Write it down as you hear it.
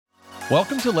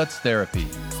Welcome to Let's Therapy,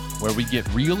 where we get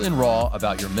real and raw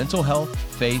about your mental health,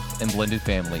 faith, and blended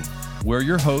family. We're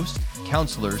your hosts,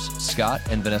 counselors Scott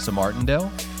and Vanessa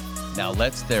Martindale. Now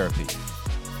let's therapy.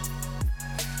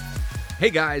 Hey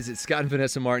guys, it's Scott and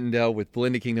Vanessa Martindale with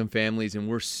Blended Kingdom Families, and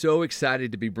we're so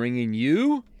excited to be bringing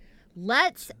you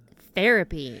Let's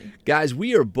Therapy. Guys,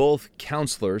 we are both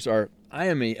counselors. I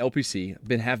am a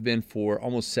LPC, have been for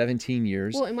almost 17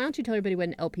 years. Well, and why don't you tell everybody what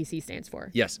an LPC stands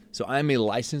for? Yes. So I'm a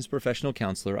licensed professional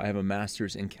counselor. I have a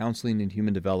master's in counseling and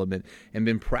human development and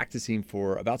been practicing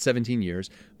for about 17 years.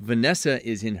 Vanessa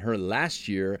is in her last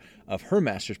year of her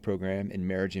master's program in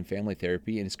marriage and family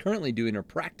therapy and is currently doing her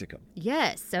practicum.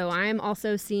 Yes. So I'm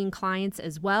also seeing clients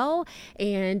as well,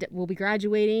 and we'll be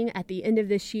graduating at the end of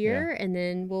this year, and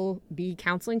then we'll be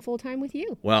counseling full-time with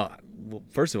you. Well,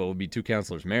 first of all, we'll be two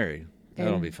counselors married.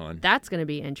 That'll be fun. That's going to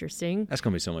be interesting. That's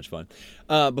going to be so much fun.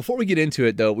 Before we get into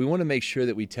it, though, we want to make sure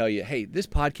that we tell you, hey, this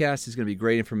podcast is going to be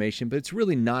great information, but it's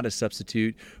really not a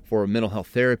substitute for mental health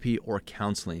therapy or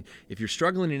counseling. If you're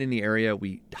struggling in any area,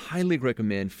 we highly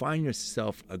recommend find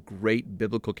yourself a great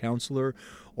biblical counselor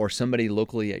or somebody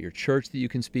locally at your church that you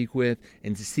can speak with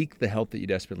and to seek the help that you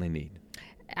desperately need.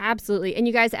 Absolutely. And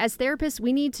you guys, as therapists,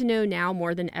 we need to know now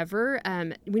more than ever,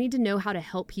 we need to know how to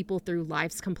help people through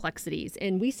life's complexities.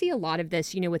 And we see a lot of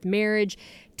this, with marriage,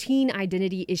 teen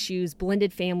identity issues,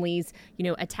 blended families,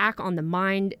 attack on the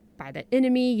mind by the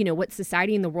enemy, what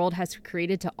society and the world has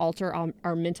created to alter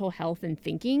our mental health and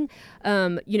thinking,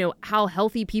 how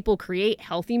healthy people create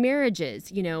healthy marriages,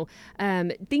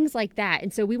 things like that.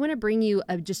 And so we want to bring you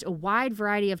just a wide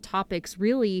variety of topics,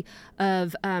 really,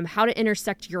 of how to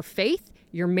intersect your faith,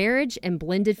 your marriage, and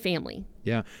blended family.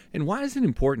 Yeah. And why is it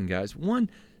important, guys? One,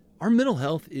 our mental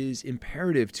health is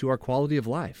imperative to our quality of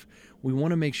life. We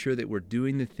want to make sure that we're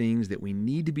doing the things that we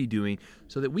need to be doing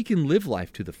so that we can live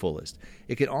life to the fullest.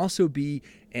 It can also be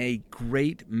a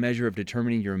great measure of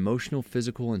determining your emotional,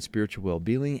 physical, and spiritual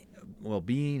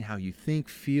well-being, how you think,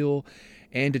 feel,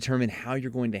 and determine how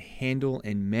you're going to handle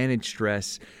and manage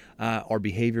stress, our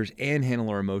behaviors, and handle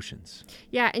our emotions.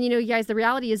 Yeah, and you guys, the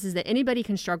reality is that anybody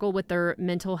can struggle with their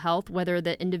mental health, whether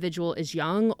the individual is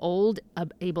young, old,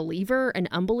 a believer, an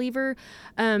unbeliever.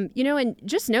 And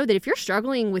just know that if you're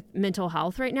struggling with mental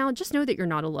health right now, just know that you're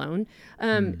not alone.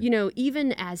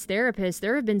 Even as therapists,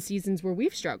 there have been seasons where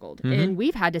we've struggled and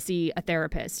we've had to see a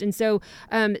therapist. And so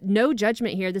no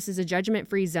judgment here. This is a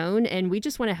judgment-free zone, and we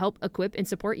just want to help equip and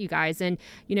support you guys. And,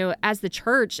 as the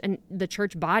church and the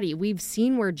church body, we've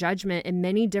seen where judgment and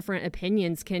many different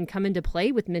opinions can come into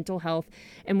play with mental health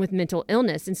and with mental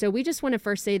illness. And so we just want to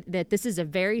first say that this is a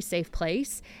very safe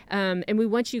place. And we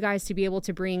want you guys to be able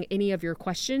to bring any of your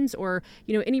questions or,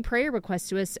 any prayer requests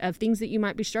to us of things that you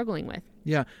might be struggling with.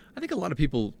 Yeah. I think a lot of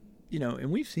people, and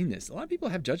we've seen this, a lot of people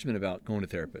have judgment about going to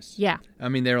therapists. Yeah. I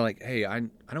mean, they're like, hey, I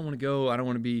don't want to go. I don't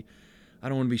want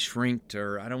to be shrinked,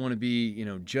 or I don't want to be,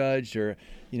 judged, or,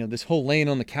 this whole laying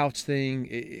on the couch thing,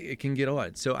 it can get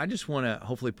odd. So I just want to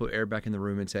hopefully put air back in the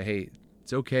room and say, hey,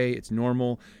 it's okay. It's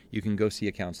normal. You can go see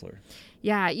a counselor.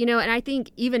 Yeah. And I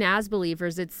think even as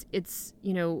believers, it's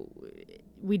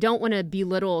we don't want to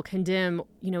belittle, condemn,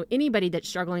 anybody that's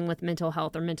struggling with mental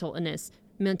health or mental illness.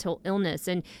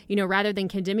 And, rather than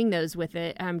condemning those with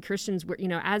it, Christians,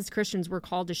 as Christians, we're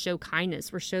called to show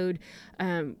kindness.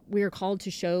 We are called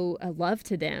to show love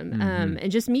to them,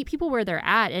 and just meet people where they're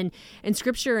at. And in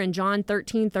Scripture in John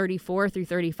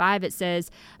 13:34-35, it says,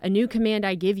 "A new command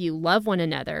I give you, love one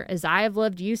another as I have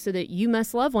loved you, so that you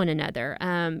must love one another."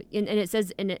 And it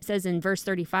says in verse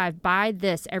 35, "By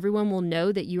this, everyone will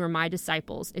know that you are my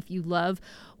disciples if you love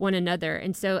one another."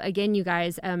 And so again, you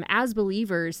guys, as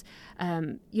believers,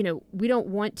 we don't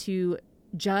want to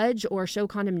judge or show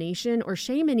condemnation or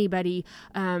shame anybody,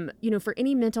 for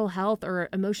any mental health or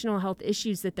emotional health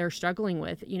issues that they're struggling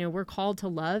with. We're called to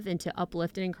love and to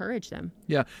uplift and encourage them.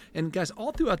 Yeah. And guys,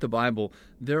 all throughout the Bible,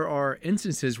 there are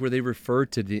instances where they refer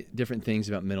to different things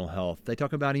about mental health. They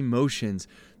talk about emotions,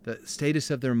 the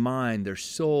status of their mind, their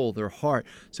soul, their heart.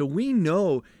 So we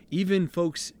know even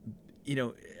folks,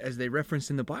 as they referenced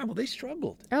in the Bible, they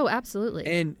struggled. Oh, absolutely.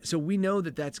 And so we know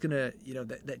that that's going to,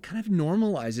 that kind of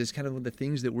normalizes kind of the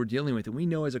things that we're dealing with. And we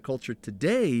know as a culture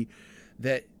today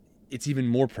that it's even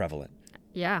more prevalent.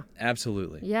 Yeah.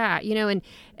 Absolutely. Yeah. And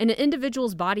an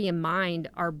individual's body and mind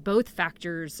are both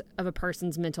factors of a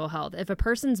person's mental health. If a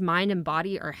person's mind and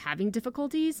body are having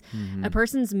difficulties, a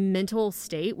person's mental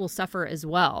state will suffer as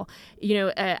well.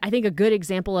 I think a good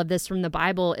example of this from the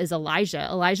Bible is Elijah.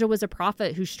 Elijah was a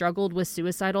prophet who struggled with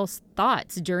suicidal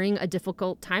thoughts during a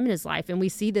difficult time in his life. And we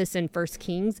see this in 1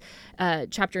 Kings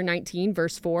chapter 19,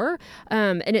 verse 4.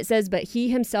 And it says, "But he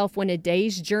himself went a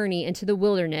day's journey into the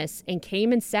wilderness and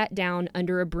came and sat down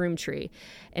under a broom tree."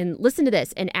 And listen to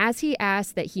this. "And as he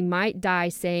asked that he might die,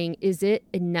 saying, 'Is it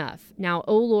enough? Now,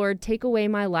 O Lord, take away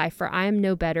my life, for I am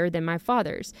no better than my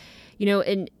fathers.'"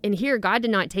 And here God did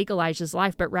not take Elijah's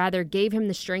life, but rather gave him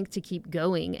the strength to keep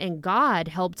going. And God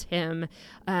helped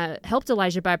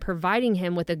Elijah by providing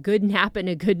him with a good nap and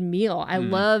a good meal. I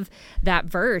love that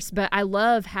verse, but I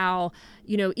love how,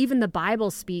 even the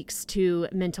Bible speaks to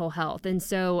mental health. And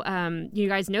so you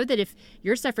guys know that if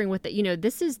you're suffering with it,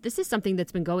 this is something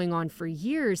that's been going on for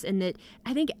years, and that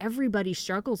I think everybody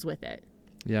struggles with it.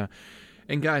 Yeah.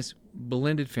 And guys,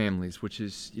 blended families, which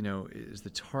is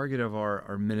the target of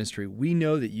our ministry, we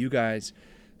know that you guys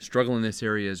struggle in this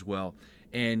area as well.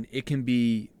 And it can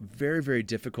be very, very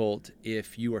difficult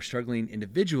if you are struggling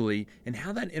individually, and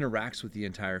how that interacts with the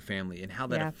entire family and how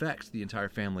that affects the entire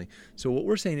family. So what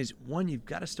we're saying is, one, you've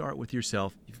got to start with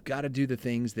yourself. You've got to do the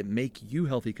things that make you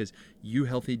healthy, because you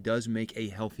healthy does make a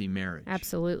healthy marriage.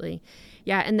 Absolutely.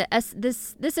 Yeah. And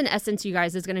this in essence, you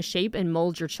guys, is going to shape and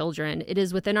mold your children. It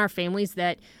is within our families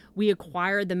that we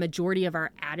acquire the majority of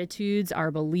our attitudes, our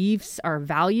beliefs, our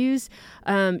values.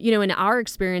 In our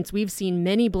experience, we've seen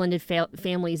many blended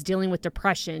families dealing with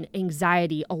depression,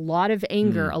 anxiety, a lot of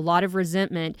anger, a lot of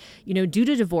resentment, due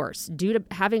to divorce, due to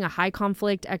having a high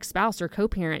conflict ex-spouse or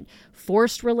co-parent,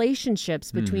 forced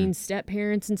relationships between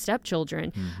step-parents and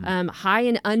stepchildren, high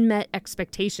and unmet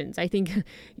expectations. I think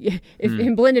if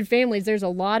in blended families, there's a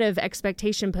lot of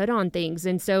expectation put on things.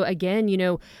 And so again,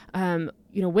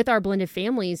 with our blended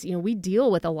families, we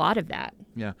deal with a lot of that.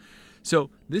 Yeah.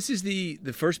 So this is the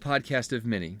first podcast of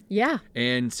many. Yeah.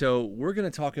 And so we're going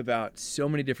to talk about so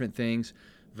many different things.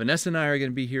 Vanessa and I are going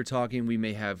to be here talking. We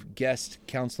may have guest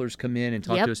counselors come in and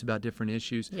talk to us about different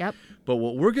issues. Yep. But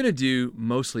what we're going to do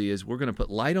mostly is we're going to put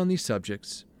light on these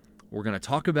subjects. We're going to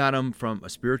talk about them from a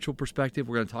spiritual perspective.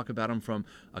 We're going to talk about them from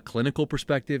a clinical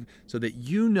perspective, so that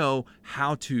you know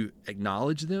how to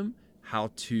acknowledge them,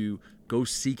 how to go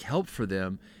seek help for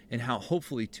them, and how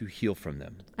hopefully to heal from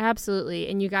them. Absolutely.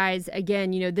 And you guys,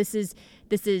 again, this is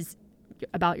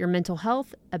about your mental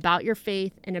health, about your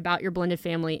faith, and about your blended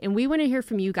family. And we want to hear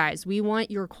from you guys. We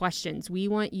want your questions. We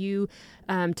want you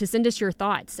to send us your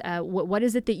thoughts. What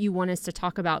is it that you want us to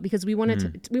talk about? Because we want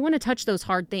to touch those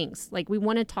hard things. Like, we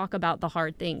want to talk about the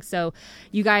hard things. So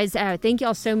you guys, thank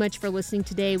y'all so much for listening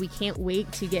today. We can't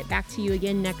wait to get back to you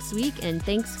again next week. And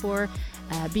thanks for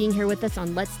being here with us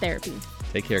on Let's Therapy.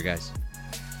 Take care, guys.